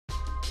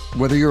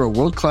Whether you're a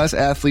world-class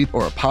athlete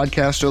or a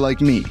podcaster like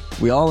me,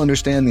 we all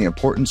understand the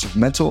importance of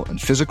mental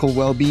and physical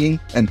well-being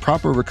and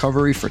proper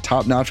recovery for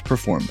top-notch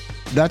performance.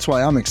 That's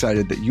why I'm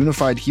excited that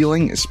Unified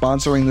Healing is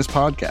sponsoring this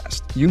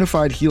podcast.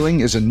 Unified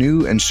Healing is a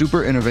new and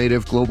super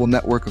innovative global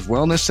network of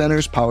wellness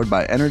centers powered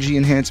by Energy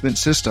Enhancement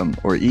System,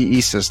 or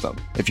EE System.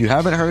 If you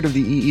haven't heard of the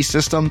EE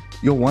System,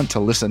 you'll want to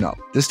listen up.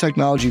 This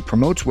technology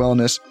promotes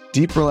wellness,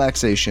 deep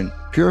relaxation,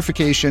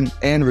 purification,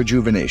 and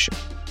rejuvenation.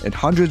 In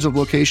hundreds of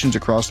locations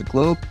across the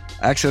globe,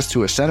 access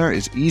to a center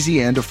is easy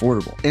and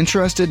affordable.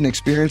 Interested in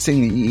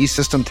experiencing the EE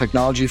System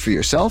technology for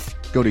yourself?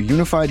 Go to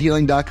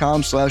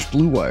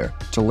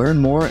unifiedhealing.com/bluewire to learn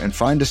more and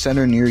find a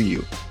center near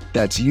you.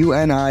 That's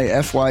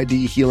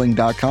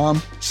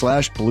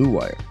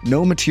unifydhealing.com/bluewire.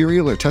 No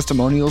material or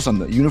testimonials on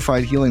the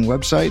Unified Healing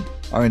website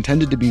are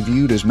intended to be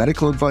viewed as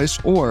medical advice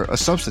or a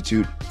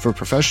substitute for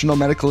professional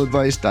medical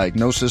advice,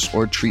 diagnosis,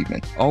 or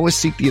treatment. Always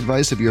seek the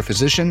advice of your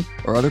physician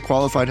or other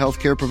qualified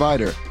healthcare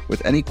provider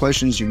with any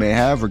questions you may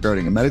have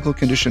regarding a medical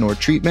condition or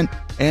treatment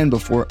and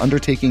before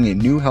undertaking a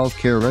new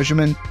healthcare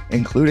regimen,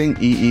 including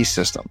EE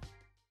System.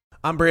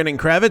 I'm Brandon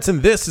Kravitz,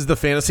 and this is the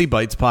Fantasy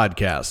Bites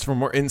podcast. For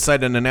more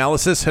insight and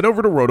analysis, head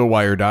over to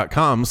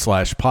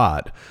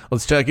rotowire.com/pod.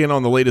 Let's check in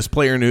on the latest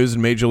player news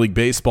in Major League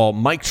Baseball.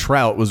 Mike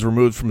Trout was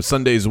removed from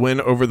Sunday's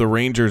win over the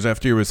Rangers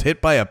after he was hit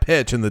by a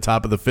pitch in the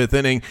top of the fifth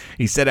inning.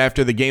 He said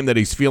after the game that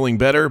he's feeling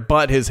better,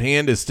 but his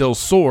hand is still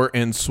sore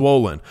and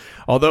swollen.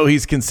 Although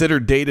he's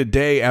considered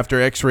day-to-day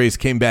after x-rays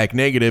came back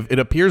negative, it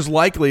appears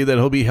likely that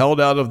he'll be held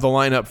out of the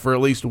lineup for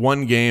at least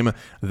one game,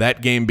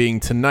 that game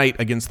being tonight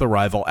against the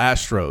rival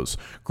Astros.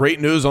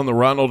 Great news on the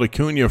Ronald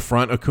Acuna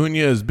front. Acuna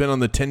has been on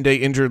the 10-day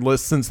injured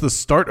list since the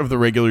start of the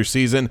regular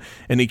season,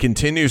 and he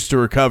continues to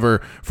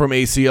recover from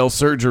ACL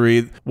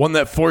surgery, one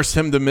that forced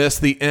him to miss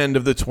the end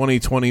of the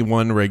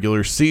 2021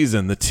 regular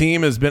season. The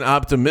team has been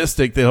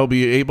optimistic that he'll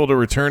be able to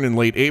return in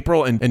late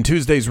April, and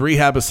Tuesday's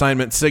rehab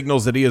assignment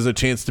signals that he has a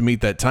chance to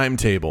meet that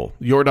timetable.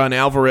 Yordan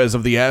Alvarez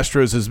of the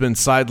Astros has been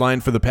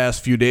sidelined for the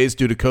past few days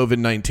due to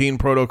COVID-19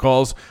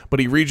 protocols, but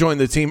he rejoined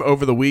the team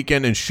over the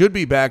weekend and should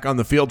be back on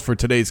the field for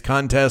today's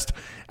contest.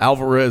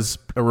 Alvarez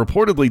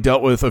reportedly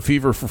dealt with a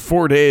fever for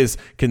 4 days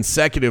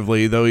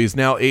consecutively, though he's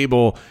now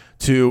able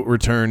to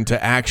return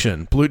to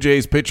action. Blue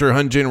Jays pitcher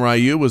Hyun-Jin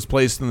Ryu was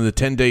placed on the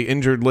 10-day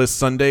injured list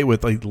Sunday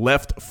with a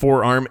left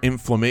forearm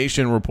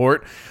inflammation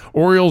report.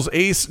 Orioles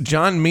ace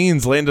John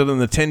Means landed on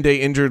the 10-day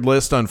injured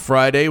list on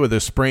Friday with a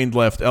sprained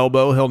left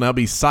elbow. He'll now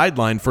be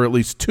sidelined for at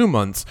least 2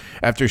 months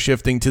after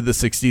shifting to the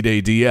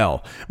 60-day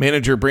DL.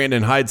 Manager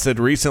Brandon Hyde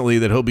said recently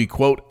that he'll be,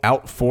 quote,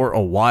 out for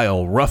a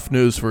while. Rough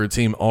news for a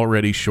team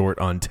already short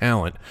on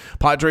talent.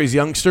 Padres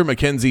youngster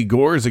Mackenzie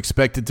Gore is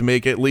expected to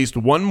make at least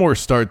one more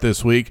start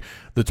this week.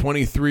 The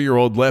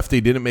 23-year-old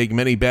lefty didn't make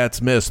many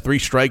bats miss, 3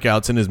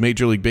 strikeouts in his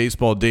Major League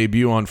Baseball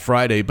debut on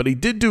Friday, but he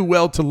did do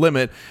well to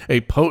limit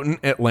a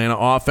potent Atlanta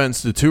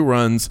offense to 2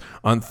 runs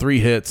on 3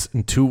 hits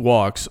and 2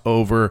 walks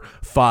over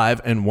 5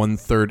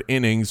 1/3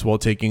 innings while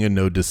taking a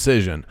no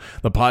decision.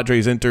 The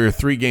Padres enter a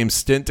 3-game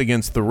stint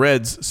against the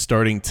Reds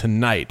starting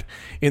tonight.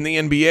 In the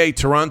NBA,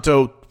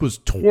 Toronto was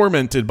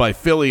tormented by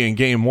Philly in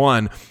Game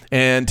 1,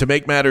 and to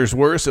make matters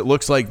worse, it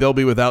looks like they'll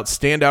be without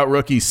standout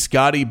rookie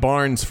Scotty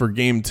Barnes for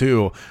Game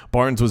 2.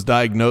 Barnes was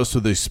diagnosed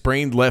with a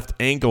sprained left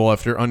ankle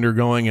after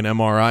undergoing an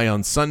MRI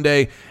on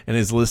Sunday and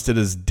is listed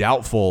as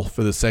doubtful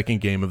for the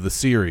second game of the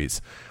series.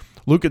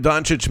 Luka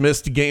Doncic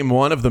missed Game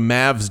 1 of the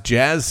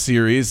Mavs-Jazz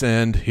series,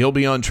 and he'll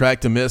be on track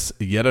to miss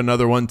yet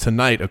another one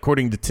tonight.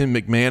 According to Tim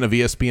McMahon of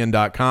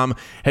ESPN.com,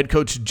 head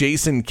coach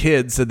Jason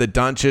Kidd said that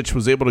Doncic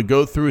was able to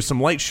go through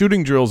some light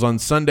shooting drills on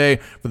Sunday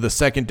for the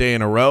second day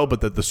in a row,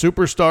 but that the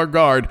superstar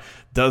guard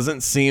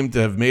doesn't seem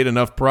to have made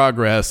enough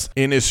progress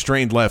in his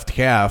strained left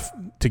calf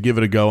to give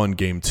it a go in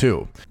Game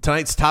 2.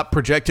 Tonight's top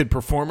projected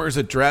performers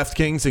at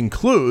DraftKings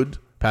include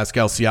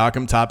Pascal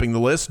Siakam topping the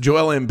list,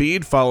 Joel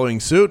Embiid following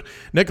suit,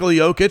 Nikola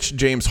Jokic,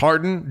 James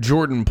Harden,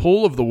 Jordan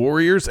Poole of the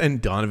Warriors,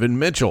 and Donovan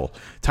Mitchell.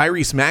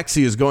 Tyrese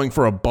Maxey is going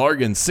for a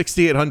bargain,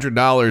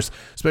 $6,800,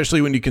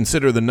 especially when you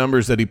consider the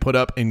numbers that he put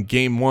up in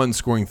Game 1,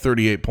 scoring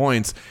 38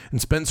 points. And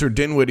Spencer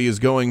Dinwiddie is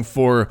going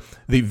for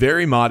the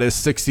very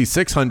modest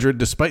 $6,600,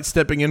 despite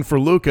stepping in for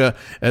Luka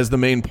as the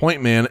main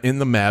point man in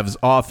the Mavs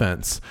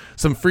offense.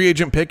 Some free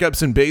agent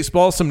pickups in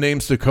baseball, some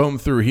names to comb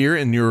through here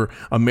in your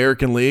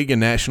American League and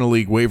National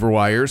League waiver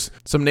wire.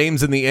 Some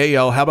names in the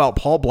AL. How about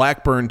Paul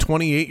Blackburn,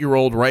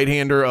 28-year-old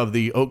right-hander of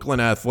the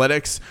Oakland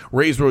Athletics,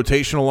 Rays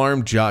rotational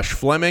arm Josh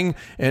Fleming,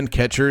 and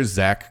catcher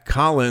Zach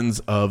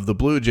Collins of the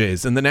Blue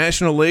Jays. In the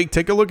National League,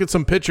 take a look at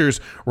some pitchers,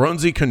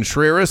 Ronzi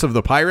Contreras of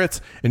the Pirates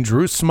and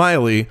Drew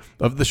Smyly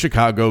of the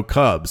Chicago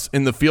Cubs.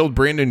 In the field,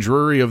 Brandon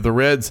Drury of the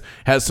Reds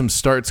has some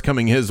starts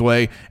coming his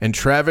way, and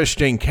Travis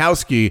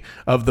Jankowski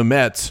of the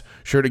Mets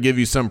sure to give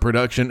you some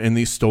production in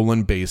the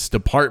stolen base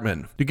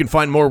department. You can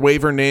find more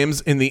waiver names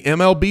in the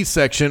MLB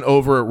section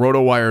over at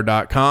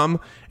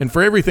rotowire.com. And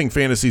for everything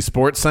fantasy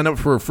sports, sign up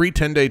for a free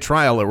 10-day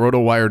trial at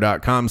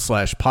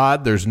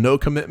rotowire.com/pod. There's no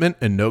commitment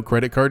and no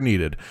credit card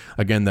needed.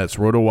 Again, that's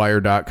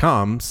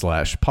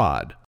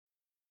rotowire.com/pod.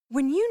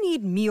 When you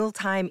need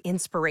mealtime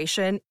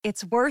inspiration,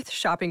 it's worth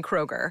shopping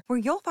Kroger, where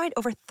you'll find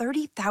over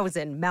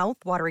 30,000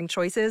 mouth-watering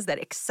choices that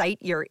excite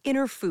your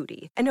inner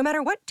foodie. And no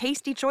matter what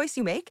tasty choice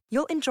you make,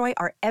 you'll enjoy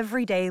our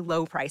everyday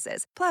low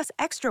prices, plus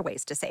extra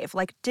ways to save,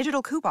 like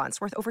digital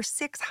coupons worth over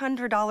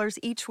 $600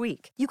 each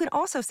week. You can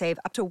also save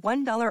up to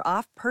 $1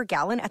 off per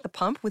gallon at the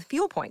pump with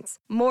fuel points.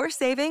 More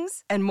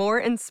savings and more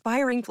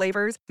inspiring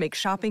flavors make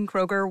shopping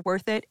Kroger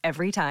worth it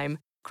every time.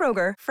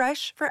 Kroger,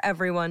 fresh for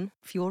everyone.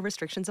 Fuel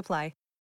restrictions apply.